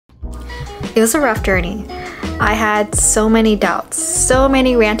It was a rough journey. I had so many doubts, so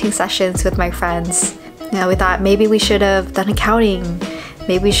many ranting sessions with my friends. You know, we thought maybe we should have done accounting,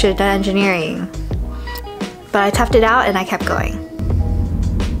 maybe we should have done engineering. But I toughed it out and I kept going.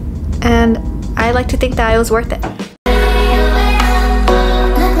 And I like to think that it was worth it.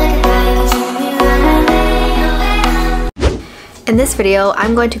 In this video,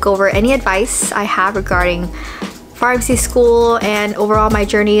 I'm going to go over any advice I have regarding pharmacy school and overall my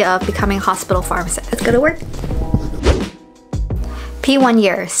journey of becoming a hospital pharmacist. Let's go to work. P1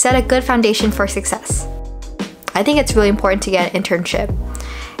 year, set a good foundation for success. I think it's really important to get an internship.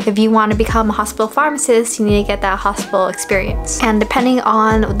 If you want to become a hospital pharmacist, you need to get that hospital experience. And depending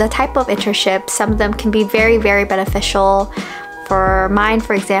on the type of internship, some of them can be very, very beneficial. For mine,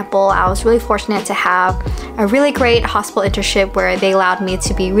 for example, I was really fortunate to have a really great hospital internship where they allowed me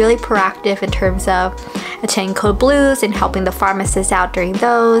to be really proactive in terms of attending Code Blues and helping the pharmacists out during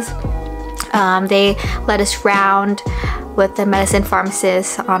those. They let us round with the medicine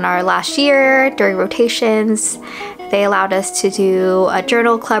pharmacists on our last year during rotations. They allowed us to do a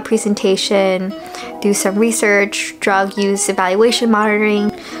journal club presentation, do some research, drug use evaluation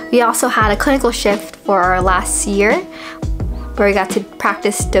monitoring. We also had a clinical shift for our last year where we got to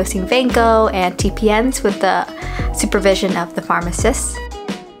practice dosing Vanco and TPNs with the supervision of the pharmacist.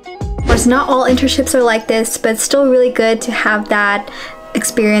 Of course, not all internships are like this, but it's still really good to have that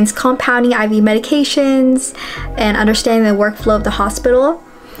experience compounding IV medications and understanding the workflow of the hospital.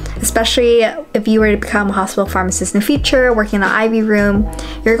 Especially if you were to become a hospital pharmacist in the future, working in the IV room,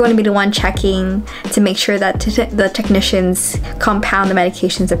 you're going to be the one checking to make sure that the technicians compound the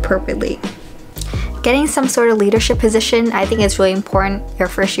medications appropriately. Getting some sort of leadership position, I think is really important your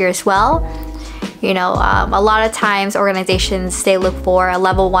first year as well. You know, a lot of times organizations, they look for a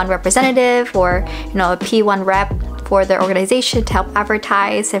level 1 representative or, you know, a P1 rep for their organization to help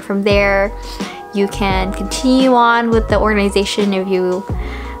advertise, and from there you can continue on with the organization if you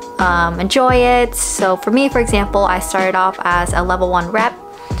enjoy it. So for me, for example, I started off as a level 1 rep.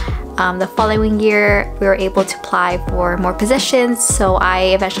 The following year we were able to apply for more positions, so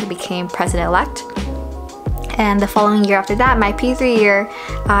I eventually became president-elect. And the following year after that, my P3 year,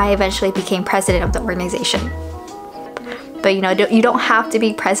 I eventually became president of the organization. But you know, you don't have to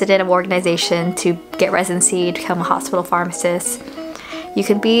be president of an organization to get residency, to become a hospital pharmacist. You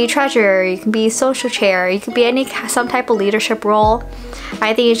can be treasurer, you can be social chair, you can be some type of leadership role.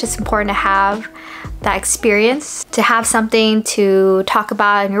 I think it's just important to have that experience, to have something to talk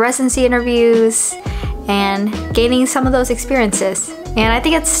about in your residency interviews and gaining some of those experiences. And I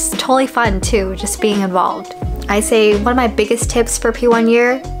think it's totally fun too, just being involved. I say one of my biggest tips for P1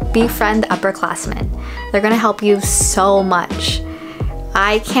 year, befriend upperclassmen. They're gonna help you so much.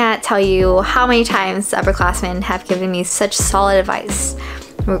 I can't tell you how many times upperclassmen have given me such solid advice,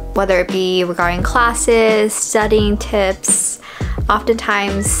 whether it be regarding classes, studying tips.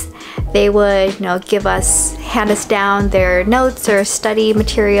 Oftentimes they would, you know, hand us down their notes or study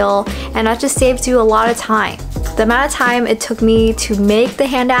material, and that just saves you a lot of time. The amount of time it took me to make the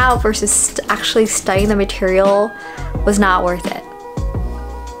handout versus actually studying the material was not worth it.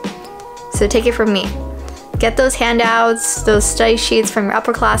 So take it from me. Get those handouts, those study sheets from your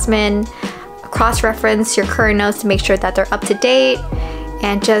upperclassmen, cross-reference your current notes to make sure that they're up to date,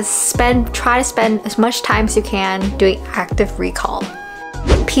 and just try to spend as much time as you can doing active recall.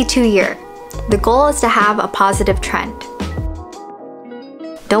 P2 year. The goal is to have a positive trend.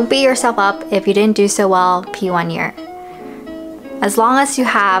 Don't beat yourself up if you didn't do so well P1 year. As long as you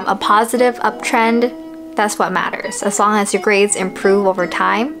have a positive uptrend, that's what matters. As long as your grades improve over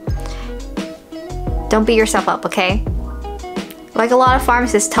time, don't beat yourself up, okay? Like a lot of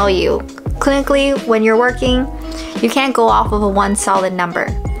pharmacists tell you, clinically, when you're working, you can't go off of a one solid number.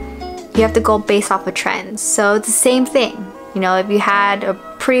 You have to go based off of trends. So it's the same thing. You know, if you had a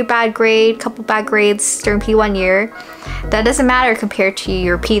pretty bad grade, couple bad grades during P1 year, that doesn't matter compared to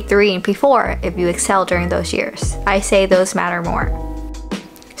your P3 and P4 if you excel during those years. I say those matter more.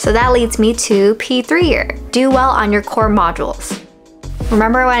 So that leads me to P3 year. Do well on your core modules.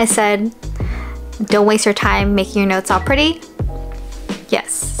 Remember when I said, don't waste your time making your notes all pretty?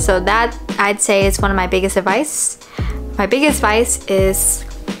 Yes, so that I'd say is one of my biggest advice. My biggest advice is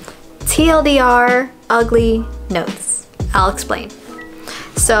TLDR Ugly Notes. I'll explain.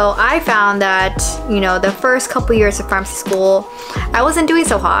 So I found that, you know, the first couple years of pharmacy school, I wasn't doing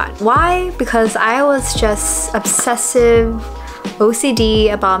so hot. Why? Because I was just obsessive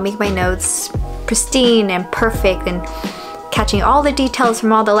OCD about making my notes pristine and perfect and catching all the details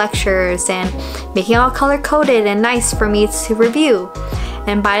from all the lectures and making it all color-coded and nice for me to review.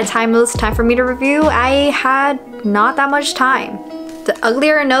 And by the time it was time for me to review, I had not that much time. the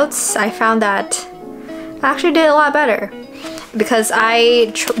uglier notes, I found that I actually did a lot better, because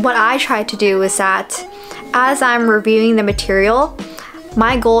what I tried to do is that as I'm reviewing the material,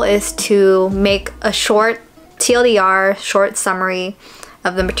 my goal is to make a short TLDR, short summary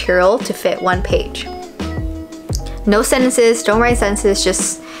of the material to fit 1 page. No sentences, don't write sentences,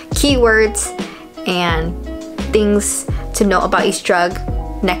 just keywords and things to know about each drug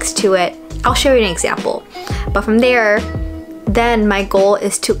next to it. I'll show you an example. But from there, then my goal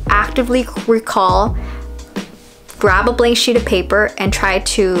is to actively recall, grab a blank sheet of paper and try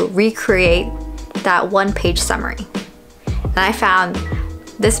to recreate that 1 page summary. And I found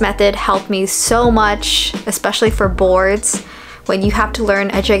this method helped me so much, especially for boards, when you have to learn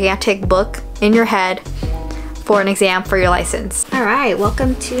a gigantic book in your head for an exam for your license. Alright,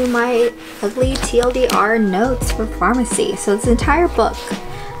 welcome to my ugly TLDR notes for pharmacy. So this entire book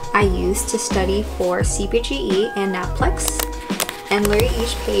I used to study for CPGE and NAPLEX, and literally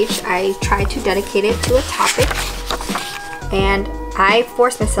each page I tried to dedicate it to a topic, and I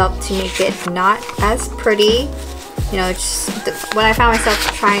forced myself to make it not as pretty. You know, when I found myself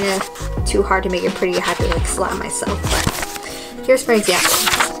trying too hard to make it pretty, I had to like slap myself. But here's for example.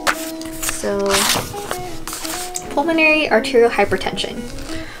 So, pulmonary arterial hypertension.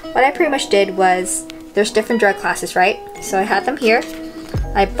 What I pretty much did was, there's different drug classes, right? So I had them here.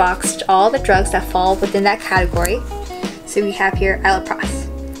 I boxed all the drugs that fall within that category. So we have here Alloprost.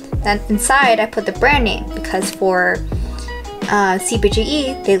 Then inside I put the brand name, because for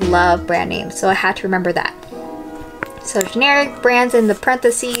CPGE, they love brand names, so I had to remember that. So generic brands in the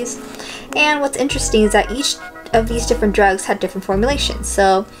parentheses. And what's interesting is that each of these different drugs had different formulations.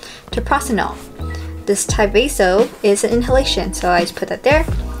 So treprostinil, this Tyvaso is an inhalation, so I just put that there.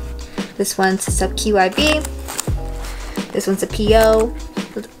 This one's a sub QIV, this one's a PO,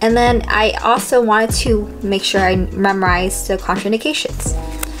 and then I also wanted to make sure I memorized the contraindications.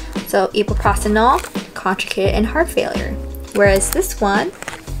 So epoprostenol, contraindicated in heart failure, whereas this one,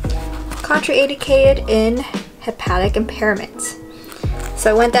 contraindicated in hepatic impairment.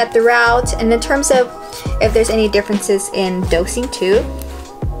 So I went that throughout, and in terms of if there's any differences in dosing too.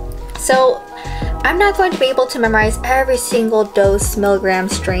 So I'm not going to be able to memorize every single dose, milligram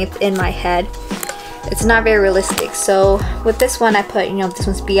strength in my head. It's not very realistic. So with this one I put, this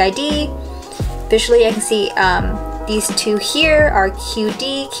one's BID. Visually I can see these two here are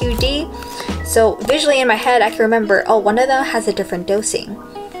QD. So visually in my head I can remember, oh, one of them has a different dosing.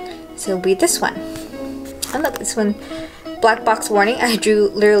 So it'll be this one. And look, this one, black box warning. I drew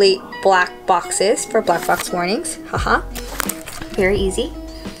literally black boxes for black box warnings. Haha. Very easy.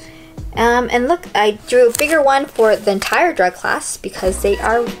 And look, I drew a bigger one for the entire drug class because they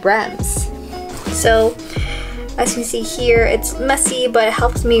are REMS. So as you see here, it's messy, but it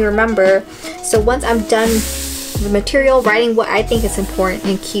helps me remember. So once I'm done the material, writing what I think is important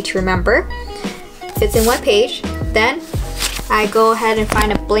and key to remember, it's in 1 page, then I go ahead and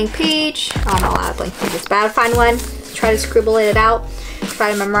find a blank page. Oh, not a lot of blank pages, but I would find one, try to scribble it out,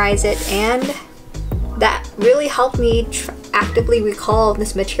 try to memorize it, and that really helped me actively recall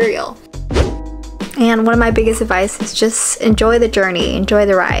this material. And one of my biggest advice is just enjoy the journey, enjoy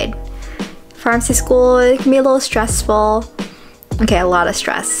the ride. Pharmacy school, it can be a little stressful. Okay, a lot of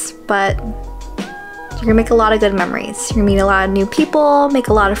stress, but you're gonna make a lot of good memories. You're gonna meet a lot of new people, make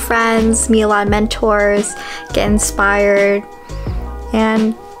a lot of friends, meet a lot of mentors, get inspired,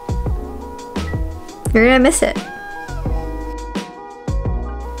 and you're gonna miss it.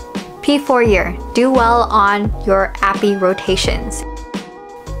 P4 year, do well on your API rotations.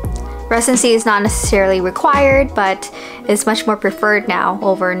 Residency is not necessarily required, but is much more preferred now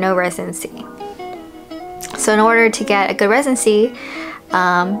over no residency. So in order to get a good residency,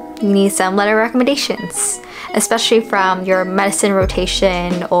 you need some letter recommendations, especially from your medicine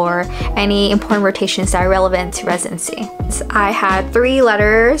rotation or any important rotations that are relevant to residency. So I had 3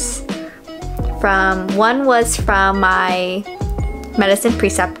 letters. One was from my medicine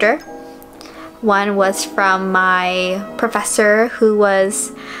preceptor, one was from my professor who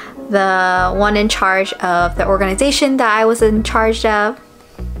was the one in charge of the organization that I was in charge of,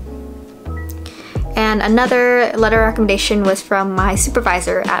 and another letter recommendation was from my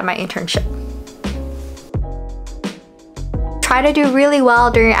supervisor at my internship. Try to do really well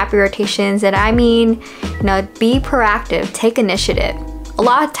during API rotations, and I mean, be proactive, take initiative. A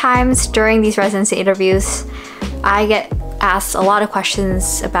lot of times during these residency interviews, I get asked a lot of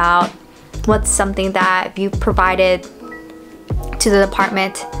questions about what's something that you provided to the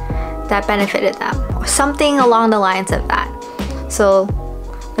department that benefited them, or something along the lines of that. So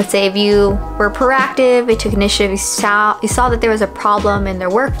Let's say if you were proactive, you took initiative, you saw that there was a problem in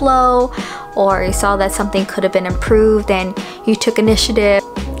their workflow, or you saw that something could have been improved, and you took initiative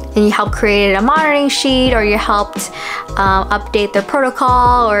and you helped create a monitoring sheet, or you helped update their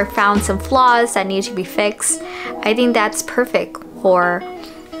protocol, or found some flaws that need to be fixed. I think that's perfect for,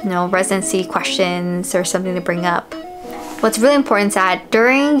 you know, residency questions or something to bring up. What's really important is that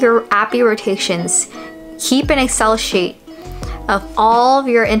during your API rotations, keep an Excel sheet of all of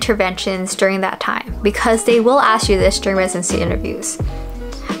your interventions during that time, because they will ask you this during residency interviews.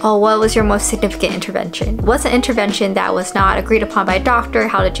 Oh, what was your most significant intervention? What's an intervention that was not agreed upon by a doctor?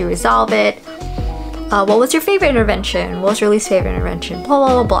 How did you resolve it? What was your favorite intervention? What was your least favorite intervention? Blah,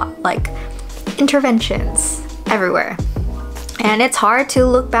 blah, blah, blah. Like, interventions everywhere. And it's hard to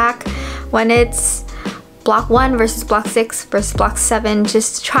look back when it's block 1 versus block 6 versus block 7.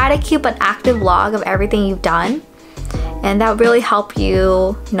 Just try to keep an active log of everything you've done. And that will really help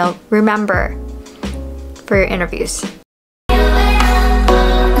you, you know, remember for your interviews.